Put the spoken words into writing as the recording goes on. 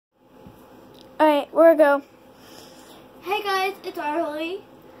Alright, we're go. Hey guys, it's Arlie.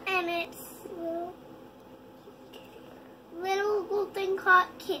 And it's little golden hot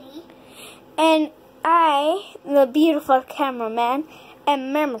kitty. And I, the beautiful cameraman,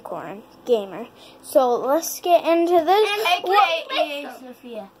 am Mermicorn Gamer. So let's get into this. AKA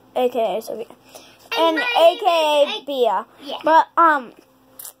Sophia. AKA Sophia. And my AKA name is Bia. Yeah. But,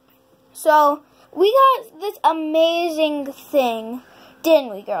 so we got this amazing thing,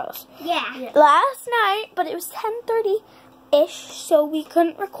 didn't we, girls? Yeah. Last night, but it was 10:30-ish, so we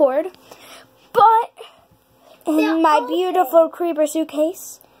couldn't record. But in my beautiful creeper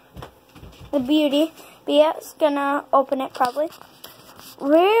suitcase, the beauty, Bia's gonna open it probably.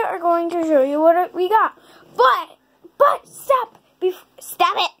 We are going to show you what we got. But stop!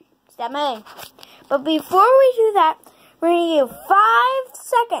 Stop it! Stop moving. But before we do that, we're gonna give you 5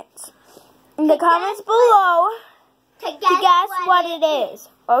 seconds in the comments below To guess what it is.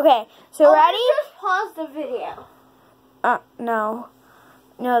 Okay, so ready? Just pause the video. No.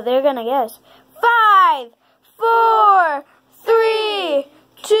 No, they're gonna guess. 5, 4, 3,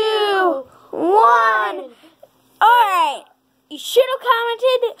 2, 1. Alright. You should have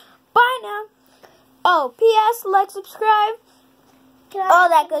commented by now. Oh, P.S. like, subscribe, all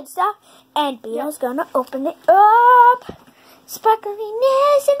that good stuff. And Bia's gonna open it up.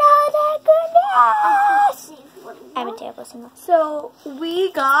 Sparkliness and all that goodness. I'm a terrible singer. So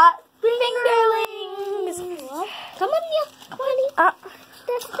we got Fingerlings. Come on, yeah. Come on,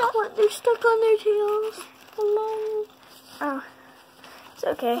 They're stuck on their tails. Hello. Oh, it's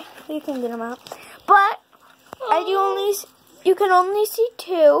okay. You can get them out. But you can only see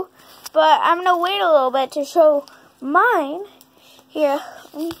 2. But I'm gonna wait a little bit to show mine. Here,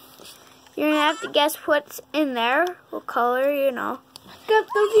 you're gonna have to guess what's in there. What color, you know. Got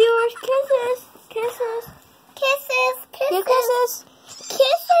the viewers kisses. Kisses. Kisses. Give Kisses. kisses.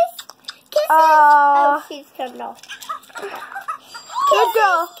 Kisses. Kisses. Oh, She's turned off. good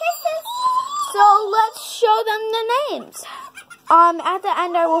girl. Kisses. So let's show them the names. At the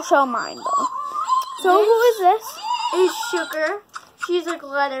end I will show mine though. So who is this? Is Sugar. She's a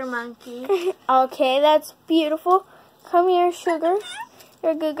glitter monkey. Okay, that's beautiful. Come here, Sugar.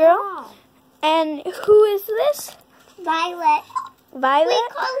 You're a good girl. Wow. And who is this? Violet. Violet? We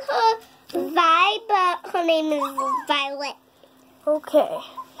call her Vi, but her name is Violet. Okay.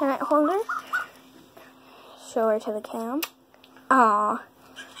 Can I hold her? Show her to the cam. Aw.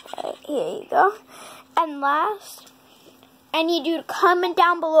 Here you go. And last, I need you to comment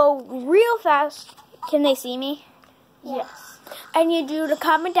down below real fast. Can they see me? Yes. I need you to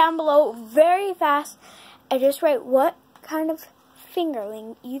comment down below very fast and just write what kind of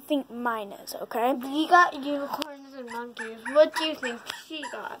fingerling you think mine is, okay? We got unicorns and monkeys. What do you think she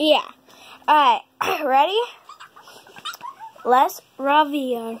got? Yeah. Alright, ready? Let's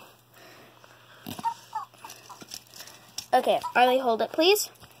reveal. Okay, Arlie, hold it, please.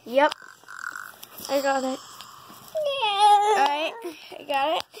 Yep. I got it. Alright, I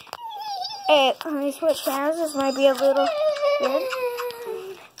got it. Hey, let me switch channels. This might be a little weird.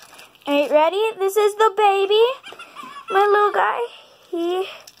 Alright, ready? This is the baby. My little guy.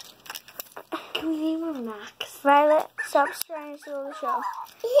 Can we name her Max? Violet, stop trying to steal the show.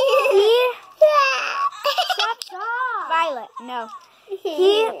 Stop. Violet, no.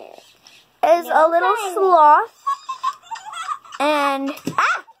 He is a little sloth. And,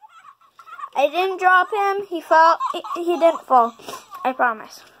 I didn't drop him. He fell. He didn't fall. I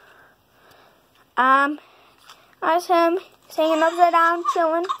promise. That's him. He's hanging upside down,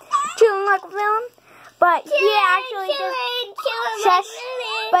 chilling like a villain. But he actually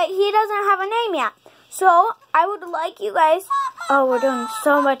but he doesn't have a name yet. So I would like you guys. Oh, we're doing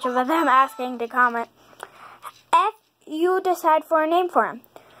so much of them asking to comment. If you decide for a name for him,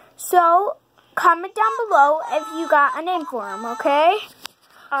 so comment down below if you got a name for him. Okay.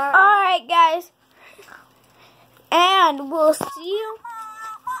 All right, guys. And we'll see you.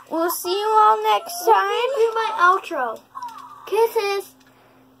 We'll see you all next time. Do my outro. Kisses.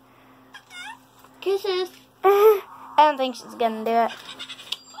 Kisses. I don't think she's gonna do it.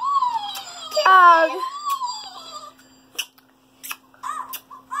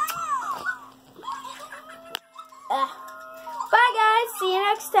 Bye, guys. See you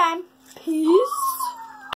next time. Peace.